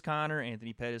Pettis-Conor,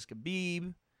 Anthony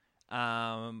Pettis-Khabib.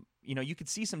 You could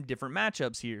see some different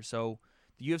matchups here. So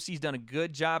the UFC's done a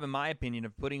good job, in my opinion,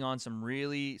 of putting on some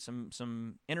really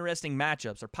some interesting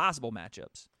matchups or possible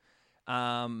matchups.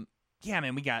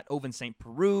 We got Ovince St.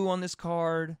 Preux on this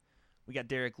card. We got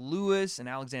Derek Lewis and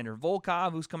Alexander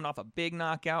Volkov, who's coming off a big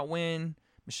knockout win.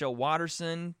 Michelle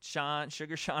Watterson, Sean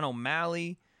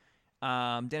O'Malley,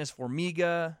 Dennis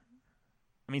Formiga.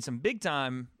 I mean, some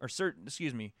big-time, Jacier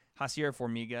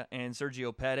Formiga and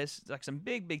Sergio Pettis. Like some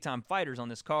big-time fighters on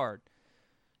this card.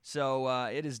 So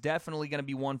it is definitely going to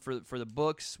be one for the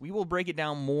books. We will break it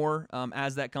down more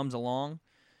as that comes along.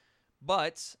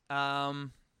 But,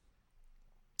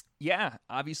 yeah,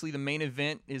 obviously the main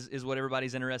event is what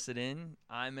everybody's interested in.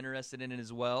 I'm interested in it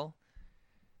as well.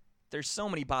 There's so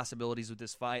many possibilities with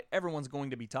this fight. Everyone's going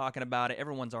to be talking about it.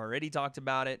 Everyone's already talked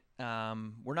about it.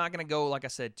 We're not going to go, like I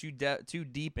said, too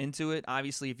deep into it.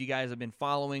 Obviously, if you guys have been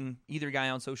following either guy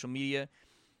on social media,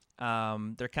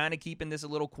 they're kind of keeping this a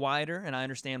little quieter, and I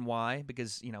understand why,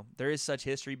 because, there is such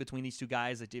history between these two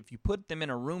guys that if you put them in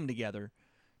a room together,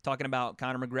 talking about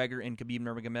Conor McGregor and Khabib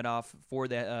Nurmagomedov for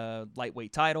the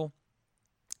lightweight title,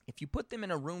 if you put them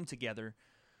in a room together,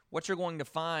 what you're going to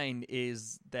find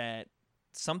is that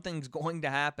something's going to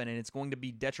happen, and it's going to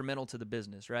be detrimental to the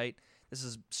business, right? This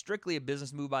is strictly a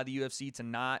business move by the UFC to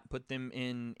not put them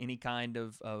in any kind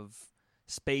of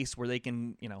space where they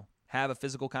can, have a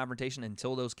physical confrontation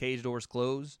until those cage doors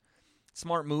close.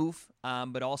 Smart move,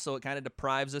 but also it kind of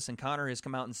deprives us, and Conor has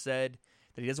come out and said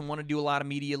that he doesn't want to do a lot of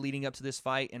media leading up to this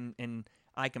fight, and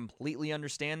I completely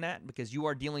understand that, because you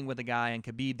are dealing with a guy in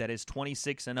Khabib that is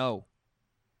 26-0.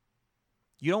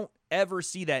 You don't ever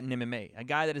see that in MMA. A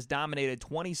guy that has dominated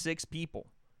 26 people,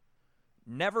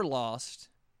 never lost,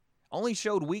 only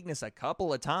showed weakness a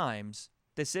couple of times.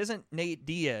 This isn't Nate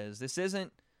Diaz. This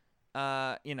isn't,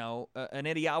 an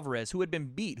Eddie Alvarez who had been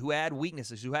beat, who had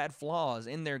weaknesses, who had flaws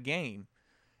in their game.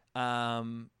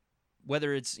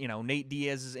 Whether it's, Nate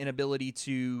Diaz's inability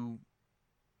to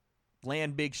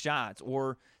land big shots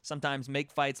or sometimes make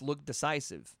fights look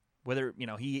decisive. Whether,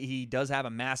 he does have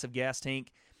a massive gas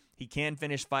tank. He can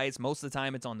finish fights. Most of the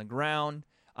time it's on the ground,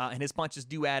 and his punches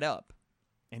do add up.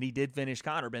 And he did finish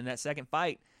Conor. But in that second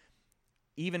fight,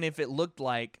 even if it looked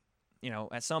like,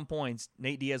 at some points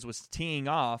Nate Diaz was teeing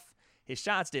off, his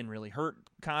shots didn't really hurt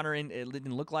Conor, and it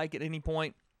didn't look like at any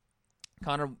point.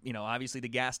 Conor, obviously the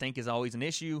gas tank is always an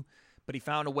issue, but he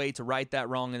found a way to right that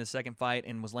wrong in the second fight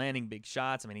and was landing big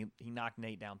shots. I mean, he knocked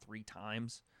Nate down 3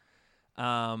 times.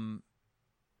 And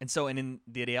in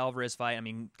the Eddie Alvarez fight, I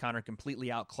mean, Conor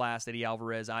completely outclassed Eddie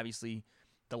Alvarez. Obviously,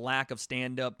 the lack of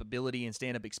stand-up ability and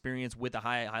stand-up experience with a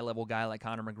high-level guy like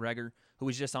Conor McGregor, who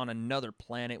is just on another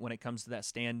planet when it comes to that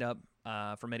stand-up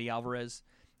from Eddie Alvarez,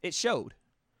 it showed.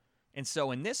 And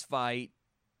so in this fight,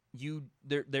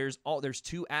 there's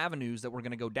 2 avenues that we're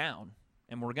going to go down,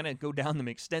 and we're going to go down them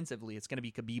extensively. It's going to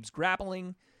be Khabib's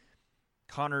grappling,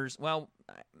 Conor's,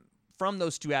 from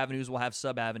those 2 avenues, we'll have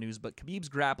sub-avenues, but Khabib's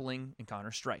grappling and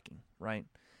Conor's striking, right?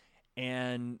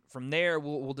 And from there,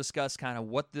 we'll discuss kind of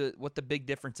what the big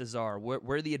differences are,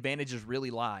 where the advantages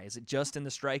really lie. Is it just in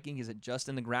the striking? Is it just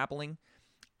in the grappling?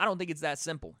 I don't think it's that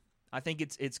simple. I think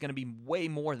it's going to be way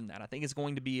more than that. I think it's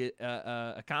going to be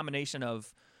a combination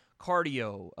of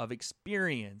cardio, of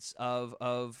experience, of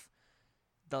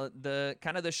the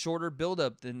kind of the shorter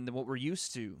buildup than what we're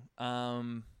used to.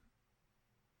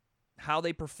 How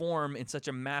they perform in such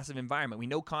a massive environment. We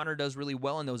know Conor does really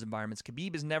well in those environments.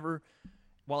 Khabib has never,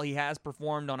 while he has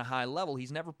performed on a high level,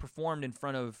 he's never performed in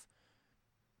front of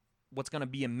what's going to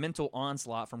be a mental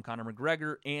onslaught from Conor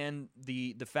McGregor, and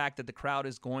the fact that the crowd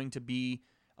is going to be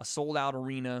a sold-out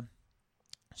arena,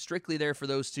 strictly there for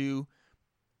those two,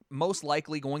 most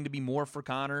likely going to be more for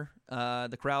Conor,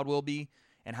 the crowd will be.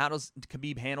 And how does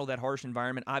Khabib handle that harsh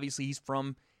environment? Obviously, he's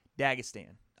from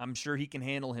Dagestan. I'm sure he can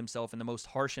handle himself in the most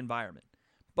harsh environment.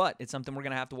 But it's something we're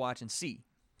going to have to watch and see.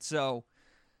 So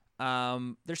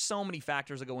there's so many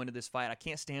factors that go into this fight. I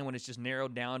can't stand when it's just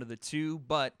narrowed down to the 2,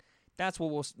 but that's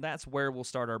where we'll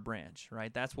start our branch,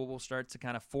 right? That's where we'll start to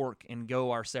kind of fork and go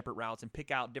our separate routes and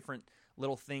pick out different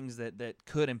little things that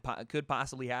could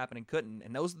possibly happen and couldn't.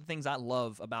 And those are the things I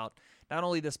love about not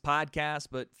only this podcast,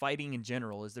 but fighting in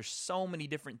general, is there's so many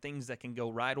different things that can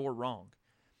go right or wrong,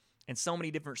 and so many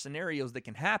different scenarios that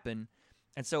can happen.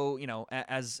 And so,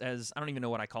 as I don't even know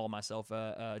what I call myself,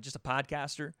 just a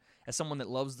podcaster, as someone that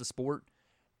loves the sport,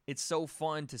 it's so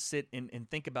fun to sit and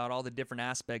think about all the different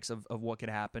aspects of what could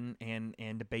happen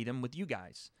and debate them with you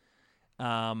guys.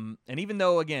 And even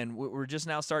though, again, we're just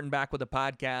now starting back with a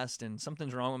podcast and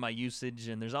something's wrong with my usage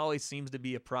and there's always seems to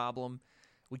be a problem,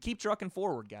 we keep trucking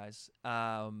forward, guys.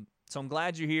 So I'm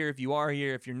glad you're here. If you are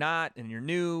here, if you're not and you're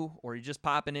new or you're just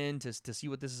popping in to see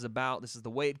what this is about, this is the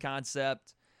W.A.D.E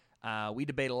concept. We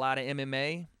debate a lot of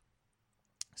MMA.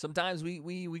 Sometimes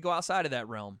we go outside of that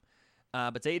realm.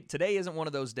 But today isn't one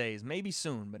of those days. Maybe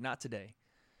soon, but not today.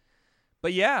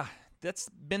 But yeah, that's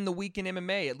been the week in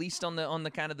MMA, at least on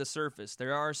the kind of the surface.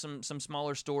 There are some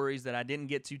smaller stories that I didn't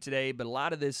get to today, but a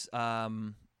lot of this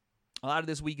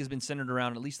week has been centered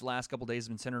around, at least the last couple days, has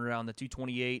been centered around the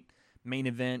 228 main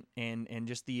event and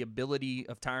just the ability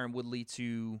of Tyron Woodley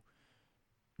to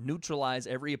neutralize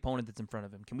every opponent that's in front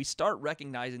of him. Can we start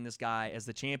recognizing this guy as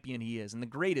the champion he is and the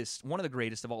greatest, one of the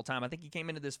greatest of all time? I think he came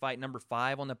into this fight number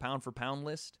 5 on the pound-for-pound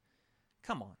list.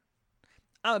 Come on.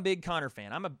 I'm a big Conor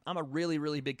fan. I'm a really,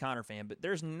 really big Conor fan, but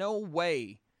there's no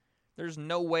way that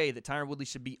Tyron Woodley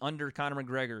should be under Conor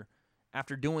McGregor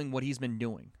after doing what he's been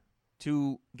doing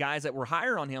to guys that were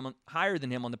higher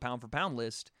than him on the pound-for-pound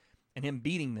list, and him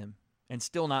beating them and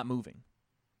still not moving.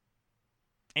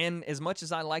 And as much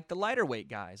as I like the lighter weight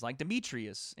guys like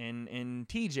Demetrius and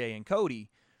TJ and Cody,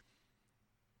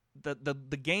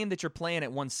 the game that you're playing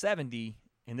at 170,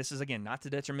 and this is again not to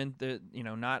the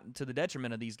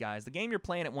detriment of these guys. The game you're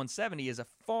playing at 170 is a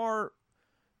far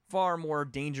more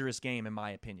dangerous game in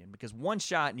my opinion, because one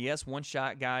shot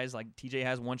guys like TJ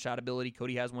has one shot ability,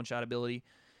 Cody has one shot ability,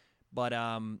 but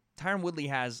Tyron Woodley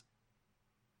has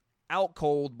out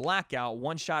cold, blackout,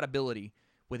 one shot ability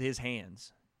with his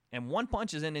hands. And one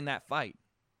punch is ending that fight.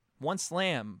 One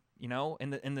slam,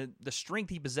 and the strength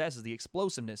he possesses, the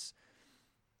explosiveness.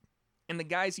 And the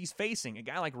guys he's facing, a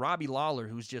guy like Robbie Lawler,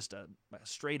 who's just a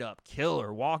straight-up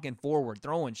killer, walking forward,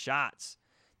 throwing shots.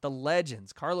 The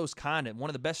legends, Carlos Condit, one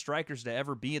of the best strikers to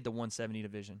ever be at the 170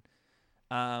 division.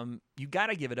 You got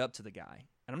to give it up to the guy.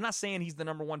 And I'm not saying he's the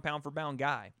number 1 pound-for-pound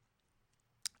guy.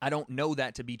 I don't know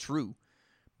that to be true.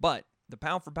 But the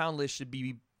pound-for-pound list should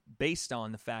be based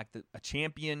on the fact that a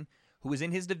champion who is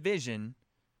in his division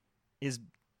is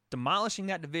demolishing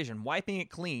that division, wiping it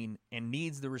clean, and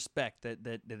needs the respect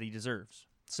that he deserves.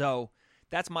 So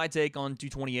that's my take on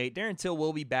 228. Darren Till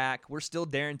will be back. We're still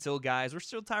Darren Till guys. We're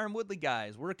still Tyron Woodley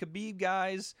guys. We're Khabib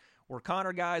guys. We're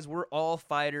Conor guys. We're all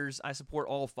fighters. I support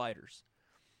all fighters.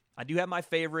 I do have my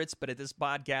favorites, but at this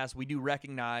podcast, we do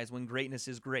recognize when greatness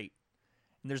is great.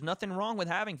 And there's nothing wrong with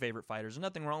having favorite fighters. There's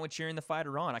nothing wrong with cheering the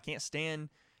fighter on. I can't stand,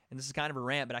 and this is kind of a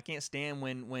rant, but I can't stand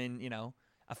when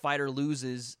a fighter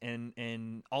loses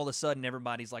and all of a sudden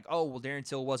everybody's like, oh, well, Darren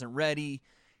Till wasn't ready.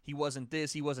 He wasn't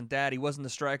this. He wasn't that. He wasn't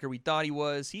the striker we thought he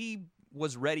was. He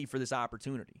was ready for this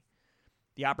opportunity.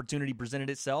 The opportunity presented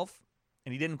itself,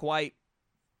 and he didn't quite,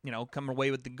 come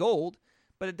away with the gold.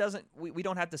 But it doesn't. We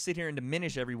don't have to sit here and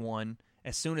diminish everyone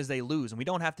as soon as they lose, and we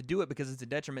don't have to do it because it's a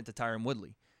detriment to Tyron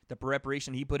Woodley. The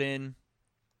preparation he put in,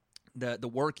 the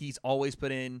work he's always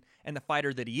put in, and the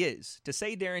fighter that he is. To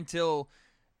say Darren Till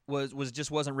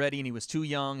wasn't ready and he was too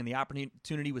young and the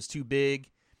opportunity was too big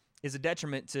is a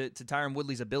detriment to Tyron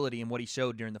Woodley's ability and what he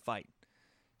showed during the fight.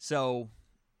 So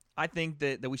I think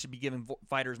that we should be giving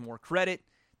fighters more credit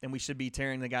than we should be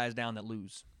tearing the guys down that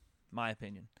lose, my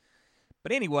opinion.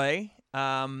 But anyway,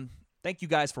 thank you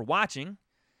guys for watching.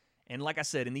 And like I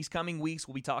said, in these coming weeks,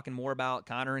 we'll be talking more about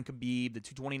Conor and Khabib, the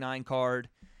 229 card.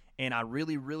 And I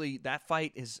really, that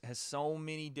fight has so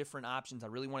many different options. I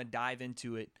really want to dive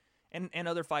into it and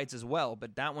other fights as well.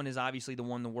 But that one is obviously the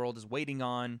one the world is waiting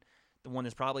on, the one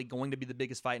that's probably going to be the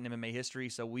biggest fight in MMA history.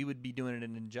 So we would be doing it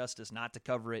an injustice not to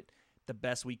cover it the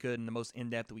best we could and the most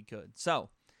in-depth we could. So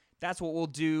that's what we'll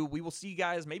do. We will see you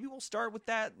guys. Maybe we'll start with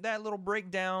that little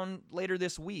breakdown later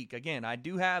this week. Again, I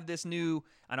do have this new,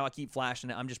 I know I keep flashing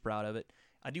it. I'm just proud of it.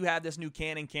 I do have this new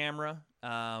Canon camera,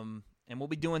 and we'll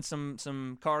be doing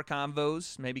some car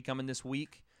convos maybe coming this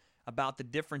week about the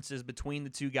differences between the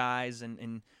two guys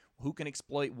and who can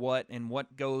exploit what and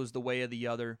what goes the way of the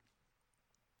other.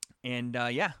 And,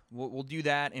 we'll do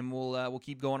that, and we'll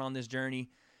keep going on this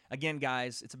journey. Again,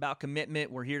 guys, it's about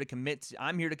commitment. We're here to commit.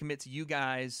 I'm here to commit to you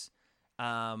guys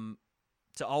to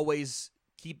always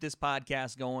keep this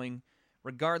podcast going,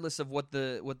 regardless of what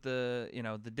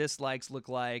the dislikes look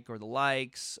like, or the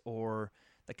likes, or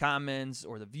the comments,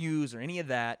 or the views, or any of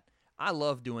that. I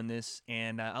love doing this,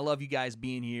 and I love you guys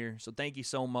being here. So thank you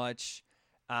so much.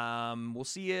 We'll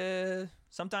see you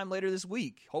sometime later this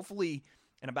week. Hopefully,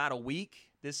 in about a week,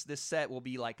 this set will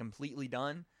be like completely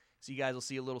done. So you guys will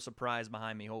see a little surprise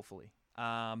behind me, hopefully.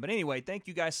 But anyway, thank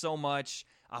you guys so much.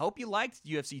 I hope you liked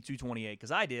UFC 228, because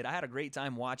I did. I had a great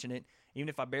time watching it, even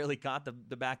if I barely caught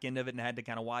the back end of it and had to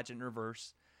kind of watch it in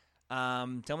reverse.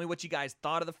 Tell me what you guys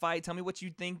thought of the fight. Tell me what you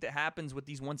think that happens with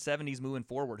these 170s moving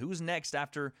forward. Who's next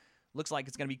after, looks like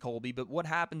it's going to be Colby, but what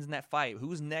happens in that fight?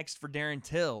 Who's next for Darren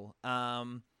Till?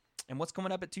 And what's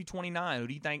coming up at 229? Who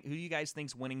do you guys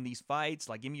think's winning these fights?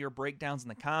 Like, give me your breakdowns in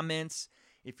the comments.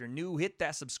 If you're new, hit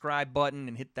that subscribe button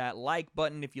and hit that like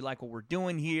button if you like what we're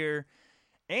doing here.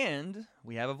 And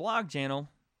we have a vlog channel,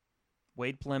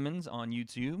 W.A.D.E Plemons on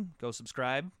YouTube. Go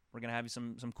subscribe. We're going to have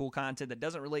some cool content that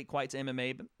doesn't relate quite to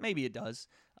MMA, but maybe it does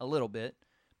a little bit.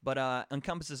 But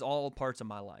encompasses all parts of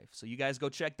my life. So you guys go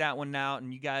check that one out,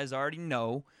 and you guys already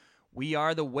know we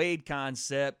are the W.A.D.E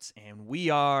Concept, and we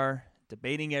are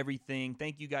debating everything.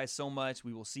 Thank you guys so much.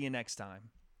 We will see you next time.